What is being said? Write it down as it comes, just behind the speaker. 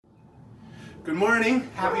Good morning.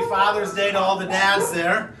 Happy Father's Day to all the dads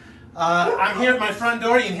there. I'm here at my front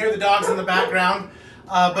door. You can hear the dogs in the background.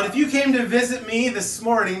 But if you came to visit me this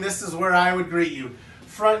morning, this is where I would greet you.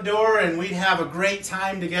 Front door, and we'd have a great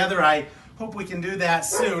time together. I hope we can do that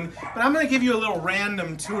soon. But I'm going to give you a little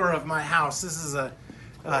random tour of my house. This is a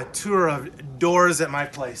tour of doors at my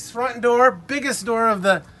place. Front door, biggest door of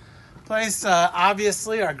the place,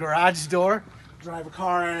 obviously our garage door. Drive a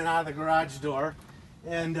car in and out of the garage door.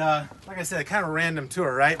 And like I said, kind of a random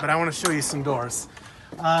tour, right? But I want to show you some doors.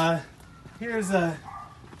 Here's a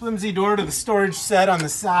flimsy door to the storage set on the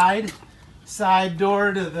side. Side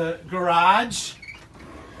door to the garage.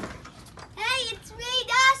 Hey, it's me,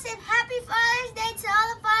 Dawson. Happy Father's Day to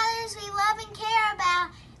all the fathers we love and care about.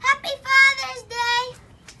 Happy Father's Day.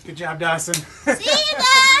 Good job, Dawson. See you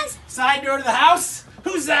guys. Side door to the house.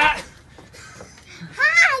 Who's that?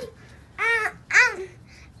 Hi.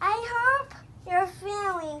 I hope you're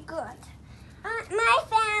feeling good. My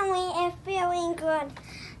family is feeling good.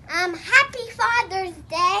 Happy Father's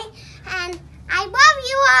Day, and I love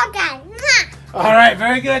you all guys. Mwah. All right,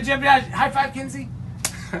 very good, Jim. High five, Kinsey.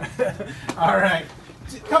 All right,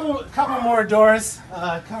 couple more doors.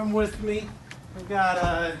 Come with me. We've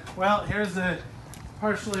got well, here's a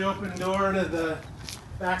partially open door to the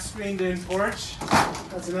back screened-in porch.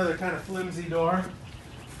 That's another kind of flimsy door.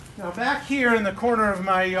 Now back here in the corner of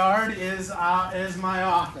my yard is my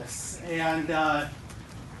office, and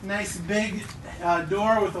nice big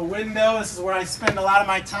door with a window. This is where I spend a lot of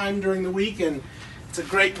my time during the week, and it's a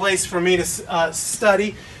great place for me to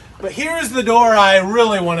study. But here's the door I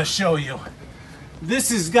really want to show you.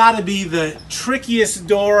 This has got to be the trickiest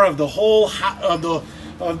door of the whole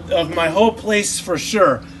of my whole place for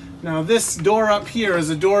sure. Now this door up here is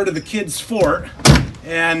a door to the kids' fort,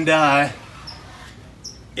 and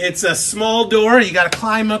it's a small door. You got to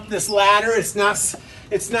climb up this ladder. It's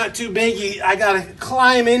not too big. I got to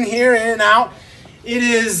climb in here, in and out. It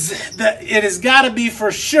has got to be for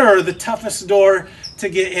sure the toughest door to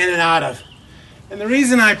get in and out of. And the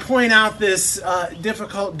reason I point out this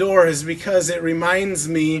difficult door is because it reminds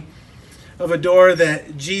me of a door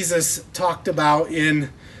that Jesus talked about in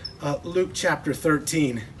Luke chapter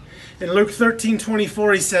 13. In Luke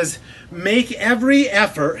 13:24, he says, "Make every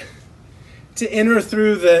effort to enter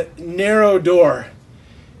through the narrow door,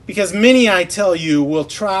 because many, I tell you, will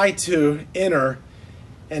try to enter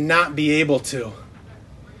and not be able to."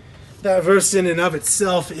 That verse in and of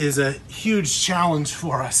itself is a huge challenge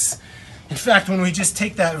for us. In fact, when we just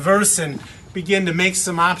take that verse and begin to make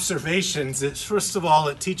some observations, first of all,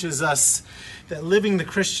 it teaches us that living the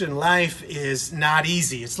Christian life is not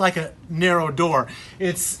easy. It's like a narrow door.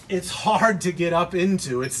 It's hard to get up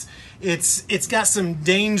into. It's got some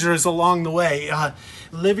dangers along the way.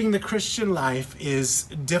 Living the Christian life is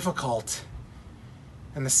difficult.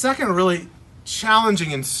 And the second really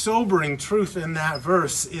challenging and sobering truth in that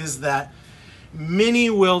verse is that many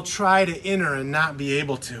will try to enter and not be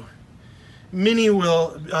able to. Many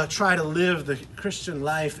will try to live the Christian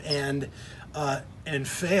life and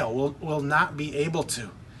fail, will not be able to.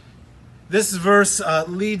 This verse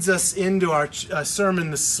leads us into our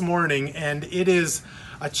sermon this morning, and it is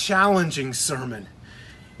a challenging sermon.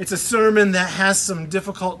 It's a sermon that has some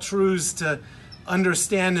difficult truths to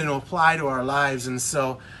understand and apply to our lives. And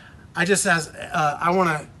so I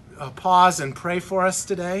want to pause and pray for us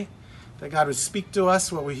today, that God would speak to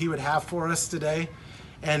us what He would have for us today.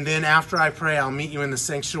 And then after I pray, I'll meet you in the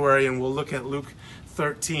sanctuary and we'll look at Luke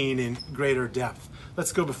 13 in greater depth.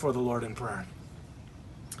 Let's go before the Lord in prayer.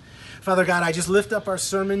 Father God, I just lift up our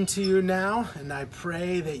sermon to you now, and I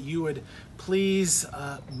pray that you would please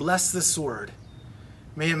bless this word.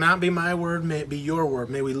 May it not be my word, may it be your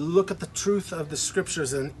word. May we look at the truth of the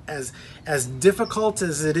scriptures, and as difficult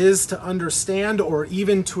as it is to understand or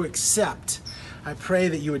even to accept, I pray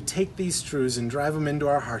that you would take these truths and drive them into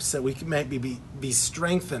our hearts, that we might be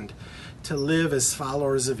strengthened to live as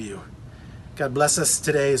followers of you. God bless us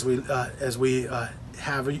today as we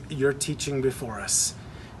have your teaching before us.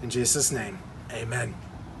 In Jesus' name, amen.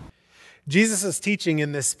 Jesus' teaching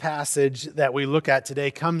in this passage that we look at today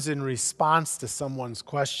comes in response to someone's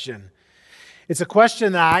question. It's a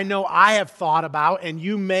question that I know I have thought about, and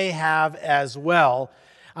you may have as well.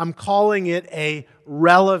 I'm calling it a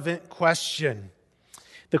relevant question.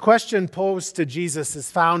 The question posed to Jesus is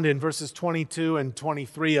found in verses 22 and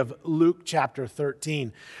 23 of Luke chapter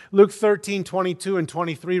 13. Luke 13, 22 and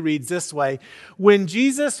 23 reads this way: "When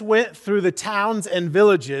Jesus went through the towns and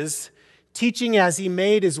villages, teaching as he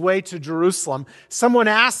made his way to Jerusalem, someone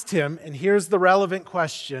asked him," and here's the relevant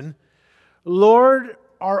question, "Lord,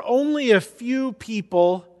 are only a few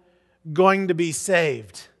people going to be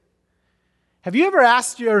saved?" Have you ever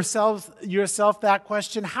asked yourself that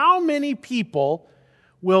question? How many people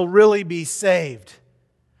will really be saved?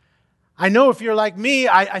 I know if you're like me,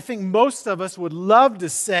 I think most of us would love to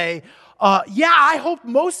say, yeah, I hope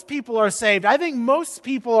most people are saved. I think most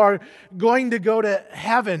people are going to go to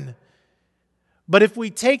heaven. But if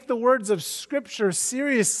we take the words of Scripture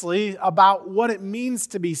seriously about what it means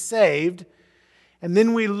to be saved, and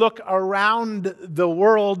then we look around the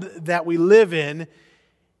world that we live in,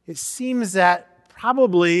 it seems that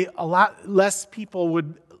probably a lot less people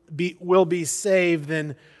will be saved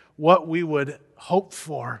than what we would hope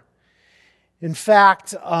for. In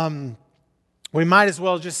fact, we might as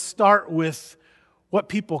well just start with what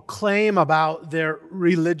people claim about their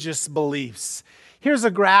religious beliefs. Here's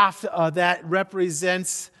a graph that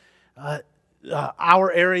represents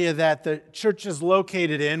our area that the church is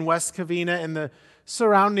located in, West Covina and the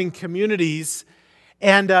surrounding communities.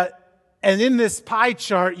 And in this pie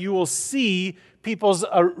chart, you will see people's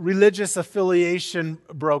religious affiliation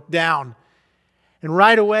broke down. And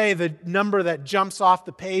right away, the number that jumps off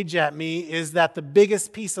the page at me is that the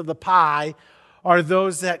biggest piece of the pie are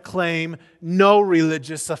those that claim no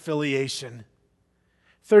religious affiliation.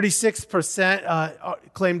 36%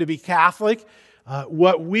 claim to be Catholic.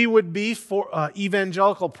 What we would be for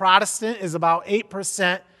evangelical Protestant is about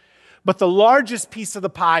 8%. But the largest piece of the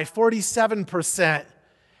pie, 47%,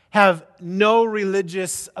 have no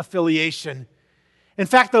religious affiliation. In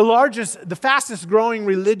fact, the fastest growing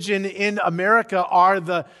religion in America are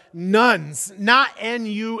the nuns, not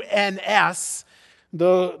N-U-N-S,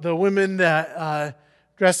 the women that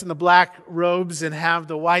dress in the black robes and have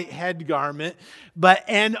the white head garment, but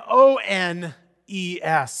N-O-N-E-S,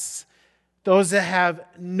 those that have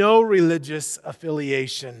no religious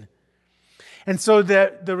affiliation. And so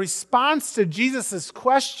the response to Jesus'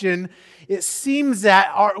 question, it seems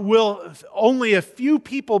that will only a few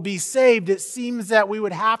people be saved. It seems that we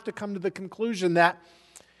would have to come to the conclusion that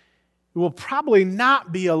it will probably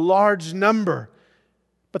not be a large number.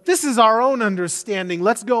 But this is our own understanding.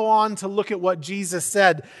 Let's go on to look at what Jesus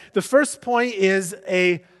said. The first point is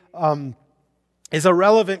a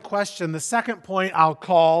relevant question. The second point I'll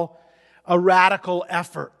call a radical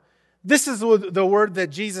effort. This is the word that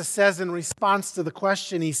Jesus says in response to the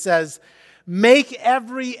question. He says, make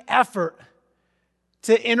every effort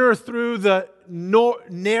to enter through the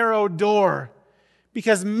narrow door,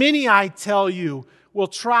 because many, I tell you, will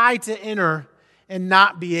try to enter and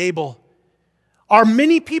not be able. Are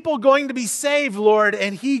many people going to be saved, Lord?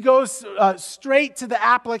 And he goes straight to the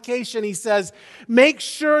application. He says, make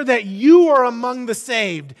sure that you are among the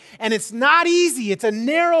saved. And it's not easy. It's a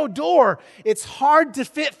narrow door. It's hard to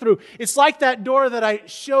fit through. It's like that door that I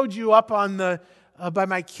showed you up on by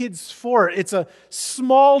my kids' fort. It's a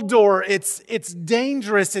small door. It's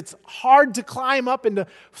dangerous. It's hard to climb up and to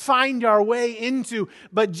find our way into.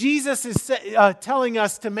 But Jesus is telling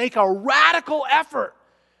us to make a radical effort,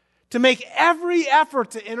 to make every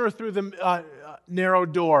effort to enter through the narrow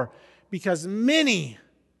door, because many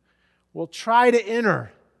will try to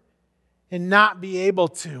enter and not be able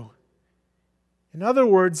to. In other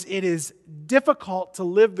words, it is difficult to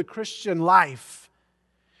live the Christian life.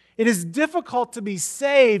 It is difficult to be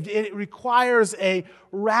saved. It requires a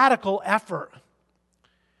radical effort.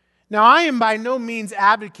 Now, I am by no means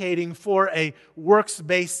advocating for a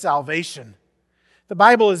works-based salvation. The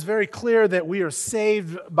Bible is very clear that we are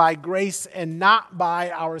saved by grace and not by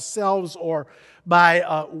ourselves or by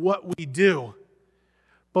what we do.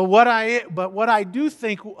 But what I do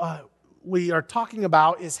think we are talking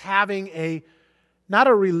about is having not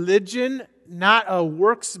a religion, not a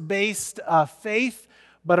works-based faith,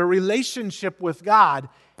 but a relationship with God.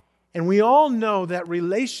 And we all know that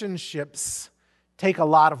relationships take a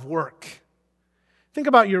lot of work. Think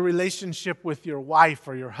about your relationship with your wife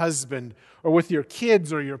or your husband, or with your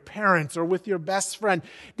kids or your parents or with your best friend.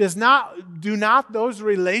 Do not those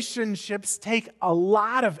relationships take a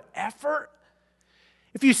lot of effort?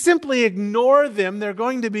 If you simply ignore them, they're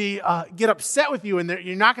going to get upset with you, and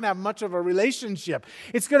you're not going to have much of a relationship.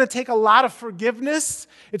 It's going to take a lot of forgiveness.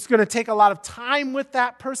 It's going to take a lot of time with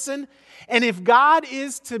that person. And if God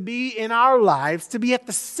is to be in our lives, to be at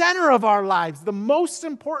the center of our lives, the most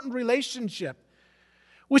important relationship,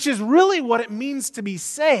 which is really what it means to be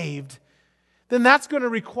saved, then that's going to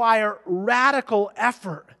require radical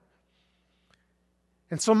effort.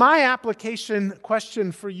 And so my application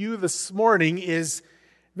question for you this morning is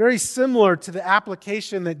very similar to the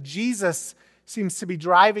application that Jesus seems to be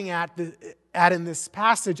driving at in this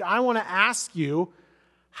passage. I want to ask you,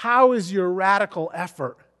 how is your radical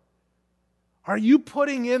effort? Are you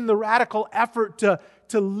putting in the radical effort to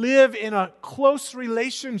live in a close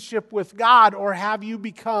relationship with God, or have you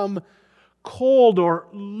become cold or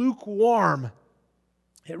lukewarm.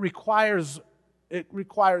 It requires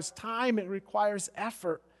time, it requires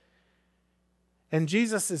effort. And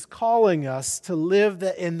Jesus is calling us to live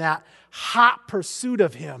in that hot pursuit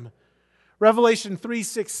of Him. Revelation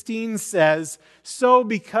 3:16 says, "So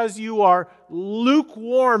because you are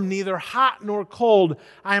lukewarm, neither hot nor cold,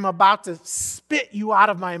 I am about to spit you out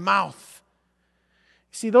of my mouth."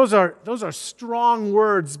 See, those are strong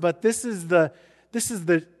words, but this is the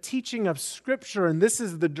teaching of Scripture, and this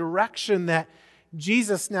is the direction that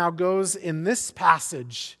Jesus now goes in this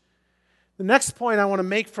passage. The next point I want to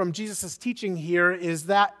make from Jesus' teaching here is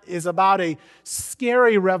about a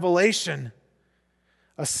scary revelation.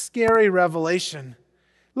 A scary revelation.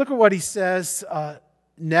 Look at what he says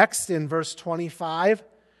next in verse 25.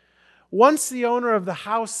 "Once the owner of the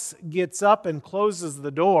house gets up and closes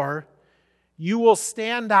the door, you will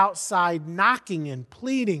stand outside knocking and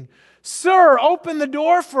pleading, 'Sir, open the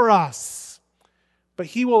door for us.' But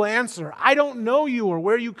he will answer, 'I don't know you or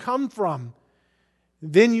where you come from.'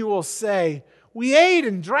 Then you will say, 'We ate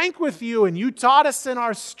and drank with you, and you taught us in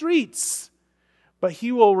our streets.' But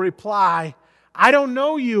he will reply, 'I don't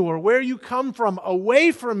know you or where you come from.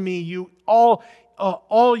 Away from me, you all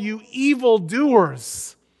you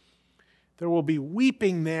evildoers.' There will be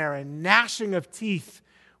weeping there and gnashing of teeth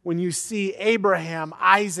when you see Abraham,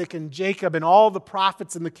 Isaac, and Jacob and all the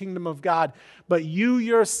prophets in the kingdom of God. But you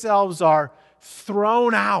yourselves are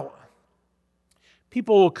thrown out.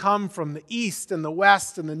 People will come from the east and the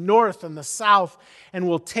west and the north and the south and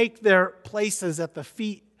will take their places at the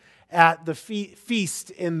feast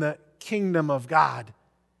in the kingdom of God."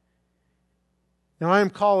 Now, I'm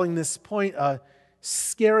calling this point a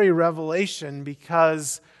scary revelation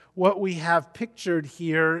because what we have pictured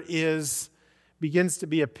here begins to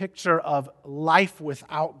be a picture of life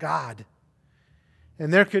without God.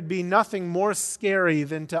 And there could be nothing more scary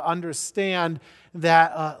than to understand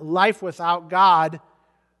that life without God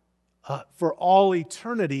for all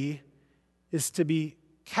eternity is to be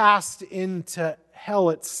cast into hell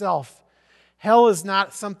itself. Hell is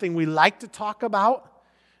not something we like to talk about.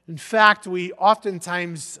 In fact, we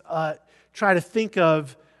oftentimes try to think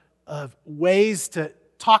of ways to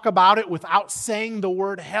talk about it without saying the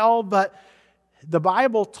word hell, but the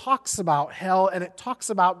Bible talks about hell, and it talks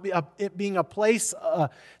about it being a place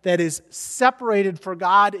that is separated for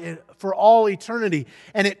God for all eternity.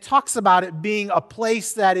 And it talks about it being a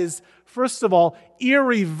place that is, first of all,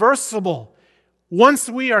 irreversible. Once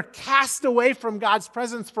we are cast away from God's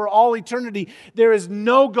presence for all eternity, there is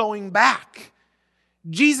no going back.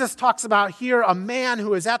 Jesus talks about here a man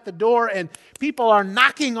who is at the door, and people are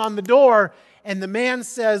knocking on the door, and the man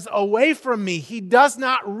says, "Away from me." He does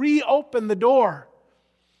not reopen the door.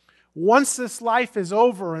 Once this life is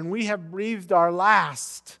over and we have breathed our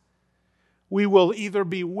last, we will either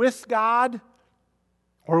be with God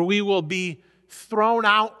or we will be thrown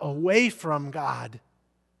out away from God.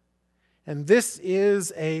 And this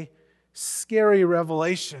is a scary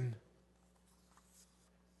revelation.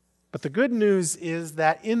 But the good news is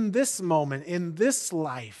that in this moment, in this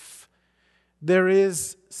life, there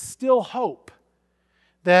is still hope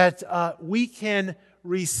that we can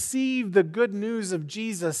receive the good news of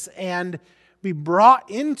Jesus and be brought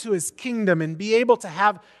into His kingdom and be able to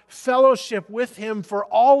have fellowship with Him for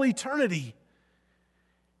all eternity.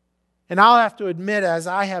 And I'll have to admit, as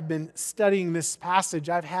I have been studying this passage,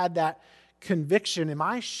 I've had that conviction. Am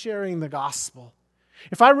I sharing the gospel?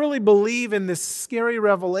 If I really believe in this scary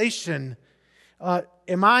revelation,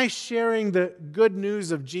 am I sharing the good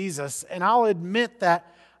news of Jesus? And I'll admit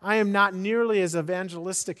that I am not nearly as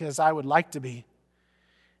evangelistic as I would like to be.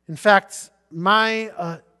 In fact,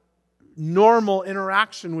 my normal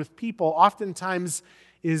interaction with people oftentimes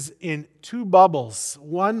is in two bubbles.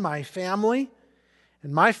 One, my family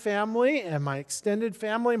and my extended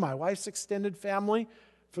family, my wife's extended family.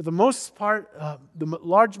 For the most part, the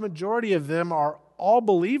large majority of them are all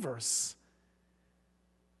believers.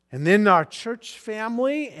 And then our church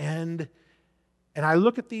family, and I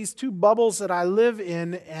look at these two bubbles that I live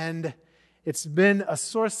in, and it's been a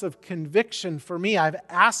source of conviction for me. I've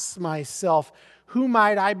asked myself, who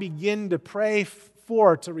might I begin to pray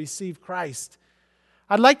for to receive Christ?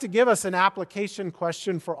 I'd like to give us an application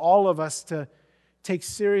question for all of us to take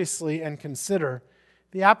seriously and consider.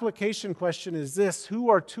 The application question is this: who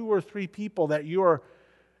are 2 or 3 people that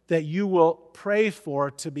you will pray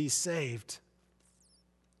for to be saved?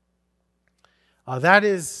 That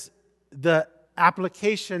is the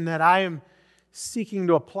application that I am seeking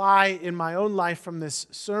to apply in my own life from this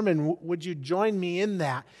sermon. Would you join me in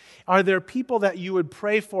that? Are there people that you would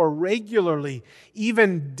pray for regularly,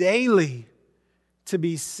 even daily, to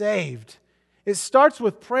be saved? It starts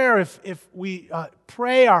with prayer. If we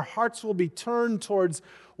pray, our hearts will be turned towards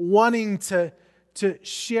wanting to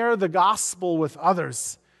share the gospel with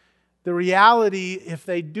others. The reality, if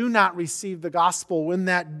they do not receive the gospel, when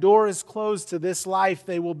that door is closed to this life,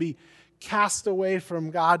 they will be cast away from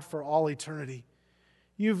God for all eternity.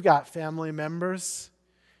 You've got family members,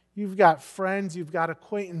 you've got friends, you've got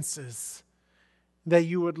acquaintances that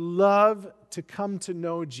you would love to come to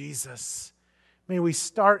know Jesus. May we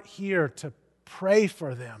start here to pray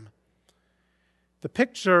for them. The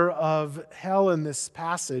picture of hell in this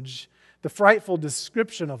passage, the frightful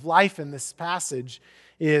description of life in this passage,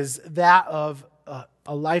 is that of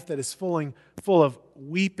a life that is full of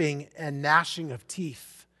weeping and gnashing of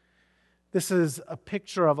teeth. This is a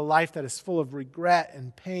picture of a life that is full of regret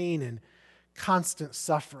and pain and constant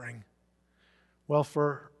suffering. Well,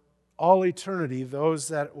 for all eternity, those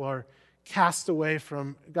that were cast away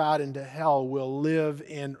from God into hell will live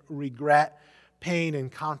in regret, pain,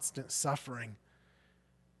 and constant suffering.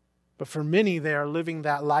 But for many, they are living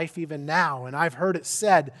that life even now. And I've heard it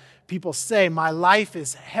said, people say, my life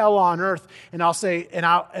is hell on earth. And I'll say, and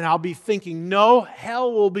I'll be thinking, no,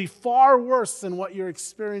 hell will be far worse than what you're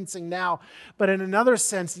experiencing now. But in another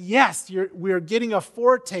sense, yes, we're getting a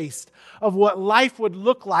foretaste of what life would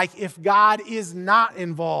look like if God is not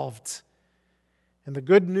involved. And the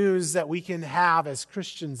good news that we can have as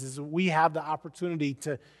Christians is we have the opportunity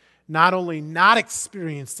to not only not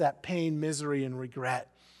experience that pain, misery, and regret,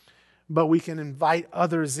 but we can invite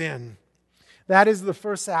others in. That is the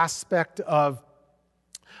first aspect of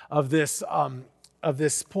this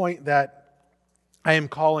point that I am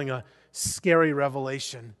calling a scary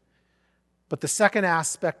revelation. But the second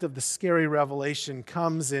aspect of the scary revelation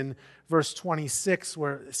comes in verse 26,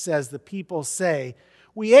 where it says, the people say,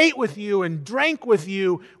 we ate with you and drank with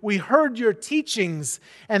you. We heard your teachings.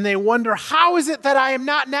 And they wonder, how is it that I am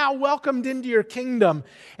not now welcomed into your kingdom?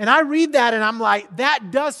 And I read that and I'm like,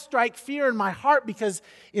 that does strike fear in my heart, because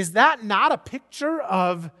is that not a picture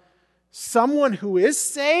of someone who is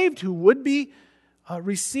saved, who would be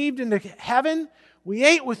received into heaven? We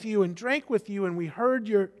ate with you and drank with you and we heard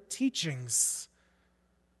your teachings.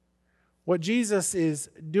 What Jesus is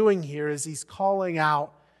doing here is he's calling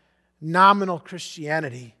out nominal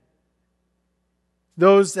Christianity.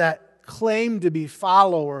 Those that claim to be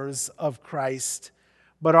followers of Christ,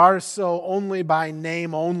 but are so only by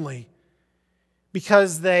name only,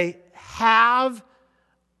 because they have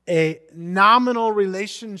a nominal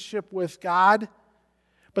relationship with God,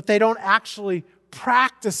 but they don't actually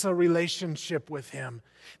practice a relationship with Him.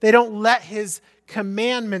 They don't let His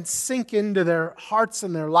commandments sink into their hearts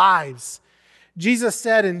and their lives. Jesus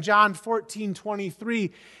said in John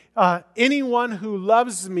 14:23, anyone who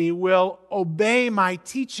loves me will obey my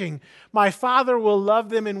teaching. My Father will love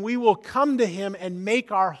them and we will come to him and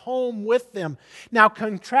make our home with them. Now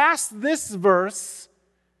contrast this verse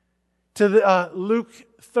to Luke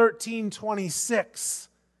 13:26.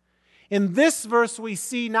 In this verse we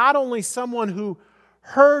see not only someone who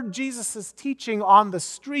heard Jesus' teaching on the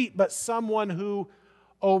street, but someone who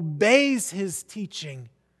obeys his teaching.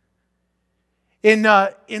 In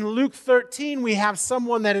Luke 13, we have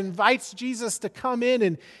someone that invites Jesus to come in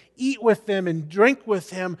and eat with them and drink with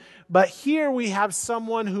him. But here we have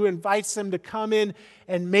someone who invites them to come in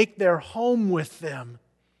and make their home with them.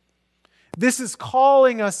 This is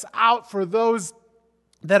calling us out for those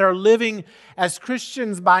that are living as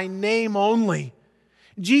Christians by name only.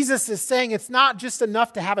 Jesus is saying it's not just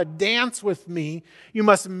enough to have a dance with me, you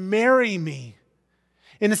must marry me.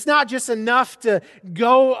 And it's not just enough to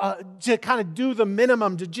go to kind of do the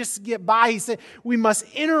minimum to just get by. He said we must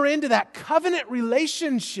enter into that covenant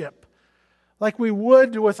relationship like we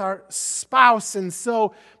would with our spouse. And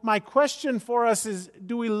so my question for us is,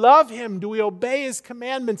 do we love Him? Do we obey His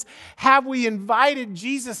commandments? Have we invited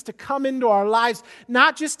Jesus to come into our lives,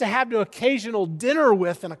 not just to have the occasional dinner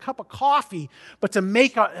with and a cup of coffee, but to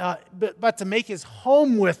make His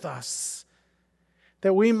home with us,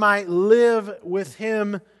 that we might live with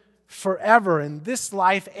Him forever in this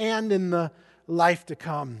life and in the life to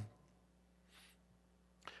come.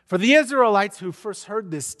 For the Israelites who first heard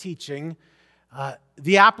this teaching,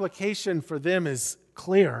 the application for them is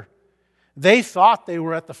clear. They thought they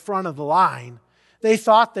were at the front of the line. They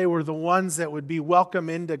thought they were the ones that would be welcome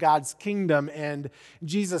into God's kingdom. And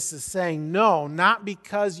Jesus is saying, no, not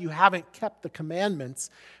because you haven't kept the commandments,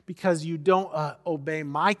 because you don't obey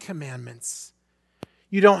my commandments.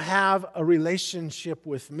 You don't have a relationship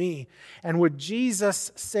with me. And would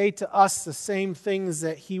Jesus say to us the same things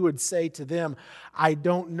that He would say to them? I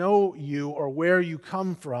don't know you or where you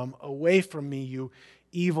come from. Away from me, you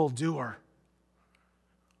evildoer.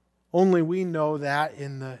 Only we know that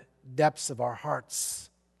in the depths of our hearts.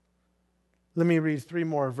 Let me read 3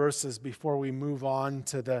 more verses before we move on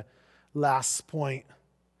to the last point.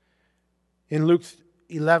 In Luke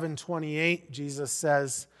 11:28, Jesus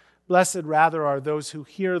says, "Blessed rather are those who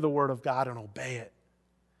hear the word of God and obey it."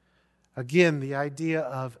 Again, the idea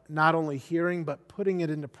of not only hearing, but putting it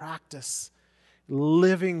into practice,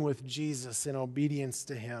 living with Jesus in obedience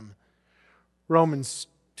to Him. Romans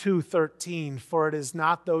 2:13, "For it is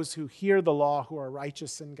not those who hear the law who are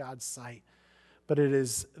righteous in God's sight, but it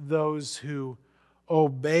is those who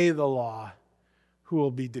obey the law who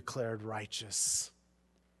will be declared righteous."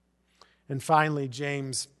 And finally,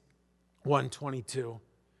 James 1:22.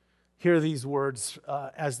 Hear these words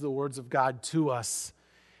as the words of God to us.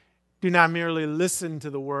 "Do not merely listen to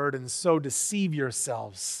the word and so deceive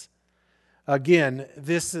yourselves." Again,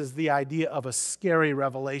 this is the idea of a scary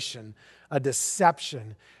revelation, a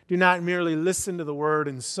deception. Do not merely listen to the word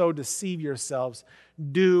and so deceive yourselves.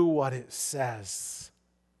 Do what it says.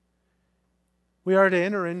 We are to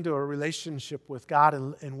enter into a relationship with God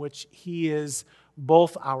in which He is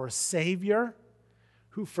both our Savior,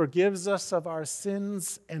 who forgives us of our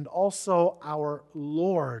sins, and also our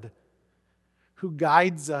Lord, who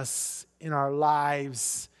guides us in our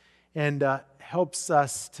lives and helps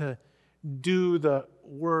us to do the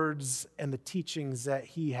words and the teachings that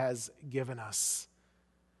He has given us.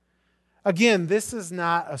 Again, this is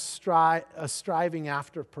not a striving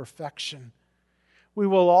after perfection. We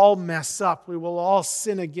will all mess up. We will all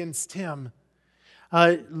sin against Him.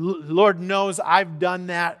 Lord knows I've done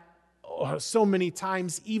that so many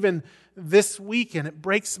times, even this week, and it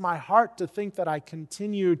breaks my heart to think that I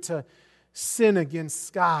continue to sin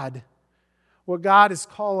against God. What God is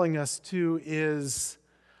calling us to is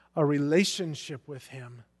a relationship with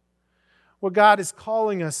Him. What God is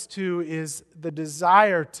calling us to is the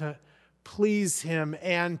desire to please Him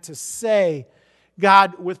and to say,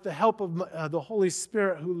 God, with the help of the Holy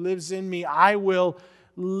Spirit who lives in me, I will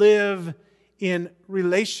live in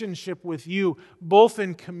relationship with You, both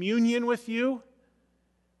in communion with You,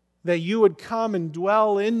 that You would come and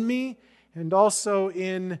dwell in me, and also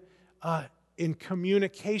in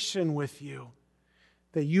communication with You,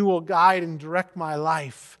 that You will guide and direct my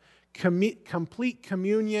life. Complete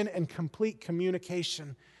communion and complete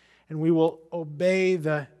communication, and we will obey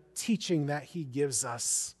the teaching that He gives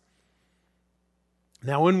us.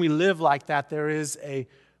 Now, when we live like that, there is a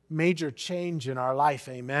major change in our life,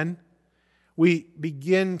 amen? We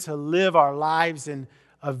begin to live our lives in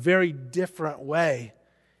a very different way.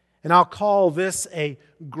 And I'll call this a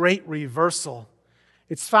great reversal.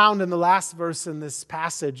 It's found in the last verse in this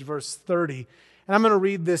passage, verse 30. And I'm going to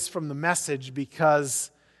read this from the Message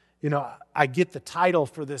because, I get the title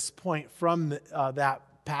for this point from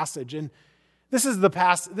that passage. And this is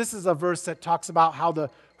a verse that talks about how the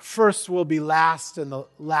first will be last and the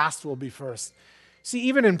last will be first. See,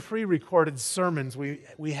 even in pre-recorded sermons,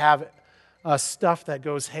 we have stuff that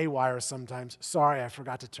goes haywire sometimes. Sorry, I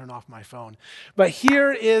forgot to turn off my phone. But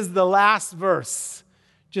here is the last verse,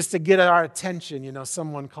 just to get our attention.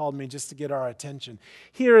 Someone called me just to get our attention.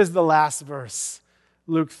 Here is the last verse,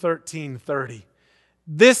 Luke 13:30.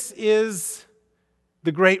 This is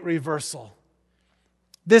the great reversal.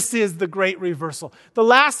 This is the great reversal. The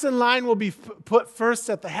last in line will be put first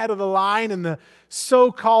at the head of the line, and the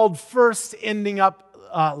so-called first ending up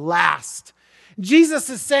last. Jesus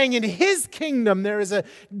is saying in His kingdom there is a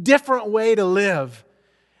different way to live.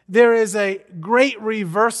 There is a great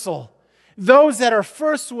reversal. Those that are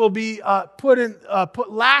first will be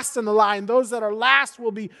put last in the line. Those that are last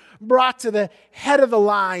will be brought to the head of the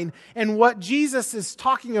line. And what Jesus is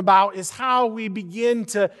talking about is how we begin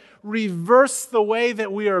to reverse the way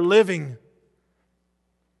that we are living.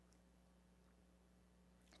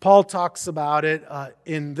 Paul talks about it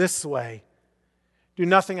in this way. Do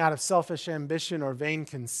nothing out of selfish ambition or vain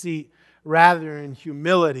conceit. Rather, in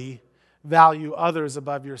humility, value others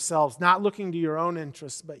above yourselves, not looking to your own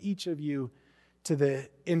interests, but each of you to the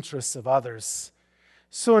interests of others.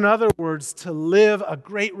 So in other words, to live a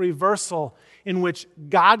great reversal in which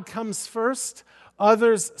God comes first,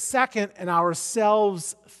 others second, and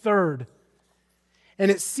ourselves third.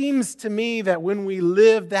 And it seems to me that when we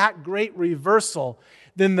live that great reversal,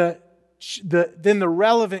 then the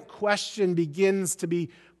relevant question begins to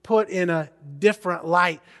be put in a different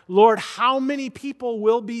light. Lord, how many people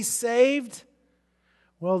will be saved?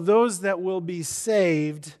 Well, those that will be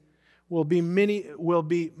saved will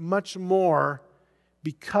be much more,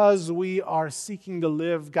 because we are seeking to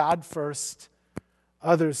live God first,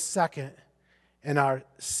 others second, and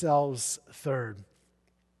ourselves third.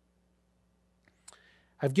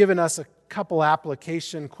 I've given us a couple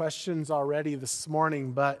application questions already this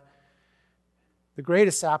morning, but The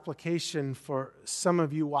greatest application for some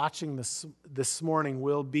of you watching this morning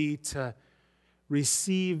will be to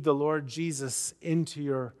receive the Lord Jesus into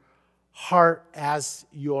your heart as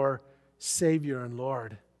your Savior and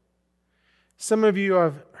Lord. Some of you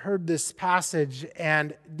have heard this passage,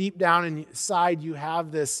 and deep down inside you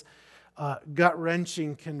have this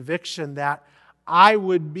gut-wrenching conviction that I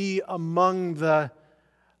would be among those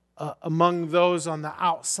on the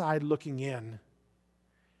outside looking in.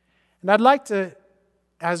 And I'd like to,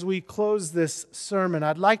 as we close this sermon,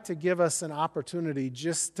 I'd like to give us an opportunity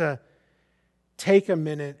just to take a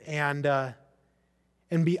minute and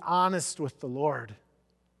be honest with the Lord.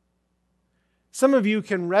 Some of you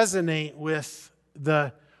can resonate with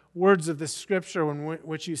the words of the scripture in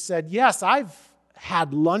which you said, yes, I've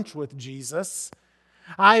had lunch with Jesus.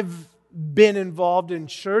 I've been involved in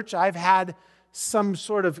church. I've had some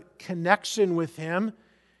sort of connection with Him.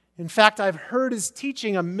 In fact, I've heard His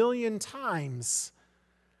teaching 1,000,000 times.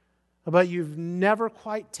 But you've never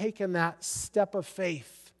quite taken that step of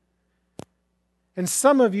faith. And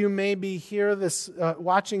some of you may be here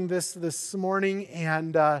watching this morning,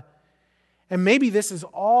 and maybe this is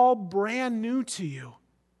all brand new to you.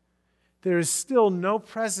 There is still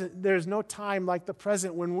there's no time like the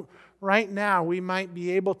present when right now we might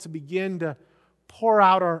be able to begin to pour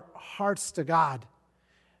out our hearts to God.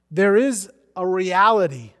 There is a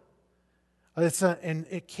reality. And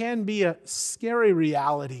it can be a scary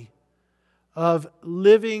reality of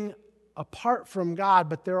living apart from God,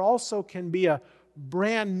 but there also can be a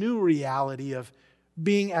brand new reality of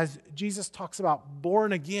being, as Jesus talks about,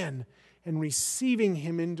 born again and receiving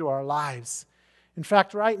Him into our lives. In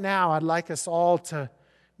fact, right now, I'd like us all to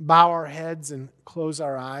bow our heads and close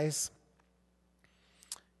our eyes.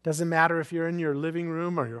 Doesn't matter if you're in your living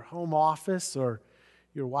room or your home office or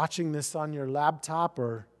you're watching this on your laptop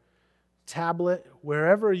or tablet,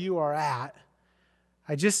 wherever you are at,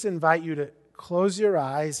 I just invite you to close your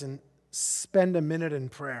eyes and spend a minute in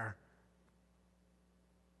prayer.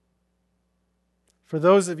 For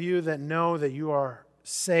those of you that know that you are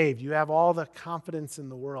saved, you have all the confidence in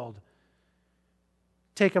the world,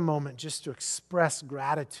 take a moment just to express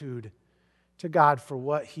gratitude to God for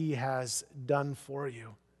what He has done for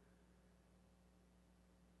you.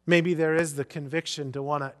 Maybe there is the conviction to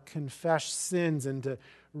want to confess sins and to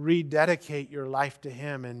rededicate your life to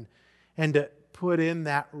Him and to put in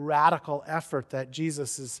that radical effort that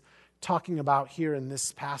Jesus is talking about here in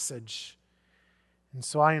this passage. And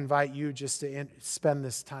so I invite you just to spend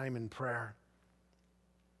this time in prayer.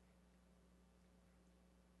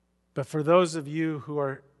 But for those of you who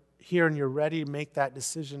are here and you're ready to make that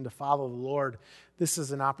decision to follow the Lord, this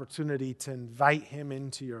is an opportunity to invite Him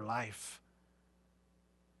into your life,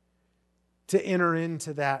 to enter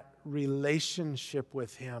into that relationship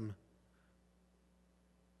with Him.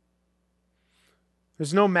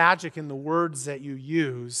 There's no magic in the words that you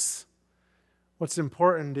use. What's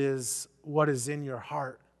important is what is in your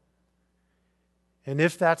heart. And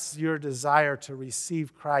if that's your desire to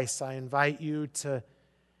receive Christ, I invite you to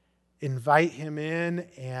invite Him in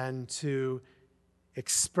and to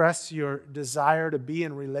express your desire to be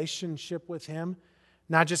in relationship with Him.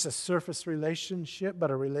 Not just a surface relationship, but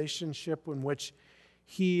a relationship in which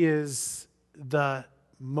He is the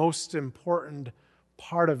most important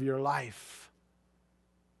part of your life.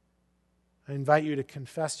 I invite you to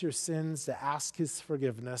confess your sins, to ask His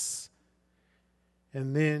forgiveness,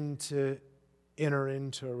 and then to enter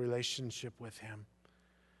into a relationship with Him.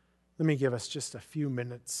 Let me give us just a few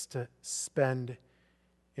minutes to spend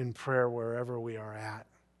in prayer wherever we are at.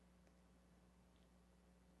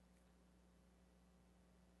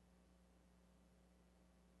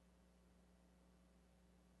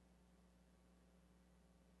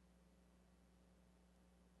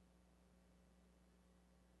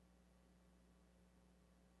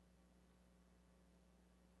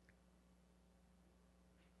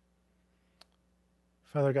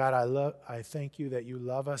 Father God, I thank You that You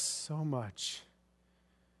love us so much,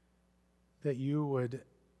 that You would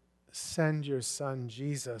send Your Son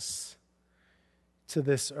Jesus to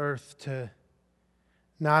this earth to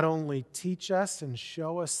not only teach us and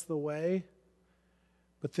show us the way,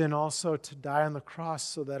 but then also to die on the cross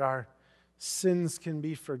so that our sins can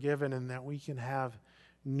be forgiven and that we can have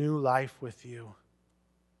new life with You.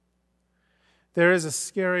 There is a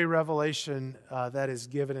scary revelation that is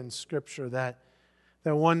given in Scripture that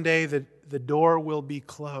one day the door will be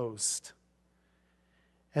closed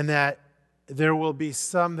and that there will be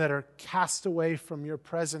some that are cast away from Your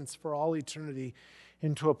presence for all eternity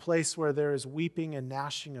into a place where there is weeping and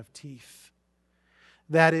gnashing of teeth.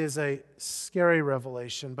 That is a scary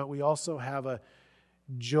revelation, but we also have a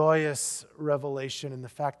joyous revelation in the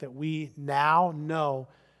fact that we now know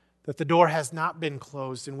that the door has not been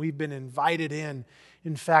closed and we've been invited in.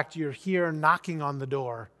 In fact, you're here knocking on the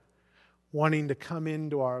door, wanting to come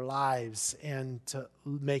into our lives and to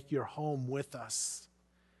make your home with us.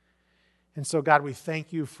 And so, God, we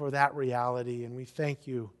thank you for that reality, and we thank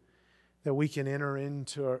you that we can enter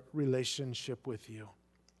into a relationship with you.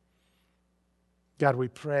 God, we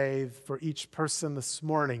pray for each person this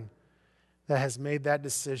morning that has made that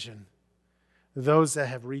decision, those that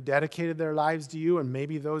have rededicated their lives to you, and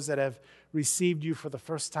maybe those that have received you for the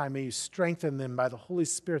first time. May you strengthen them by the Holy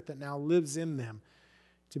Spirit that now lives in them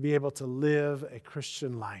to be able to live a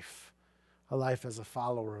Christian life, a life as a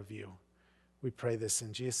follower of you. We pray this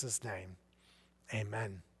in Jesus' name.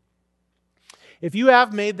 Amen. If you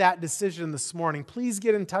have made that decision this morning, please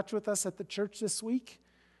get in touch with us at the church this week.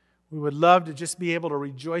 We would love to just be able to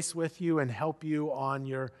rejoice with you and help you on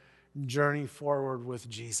your journey forward with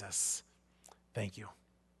Jesus. Thank you.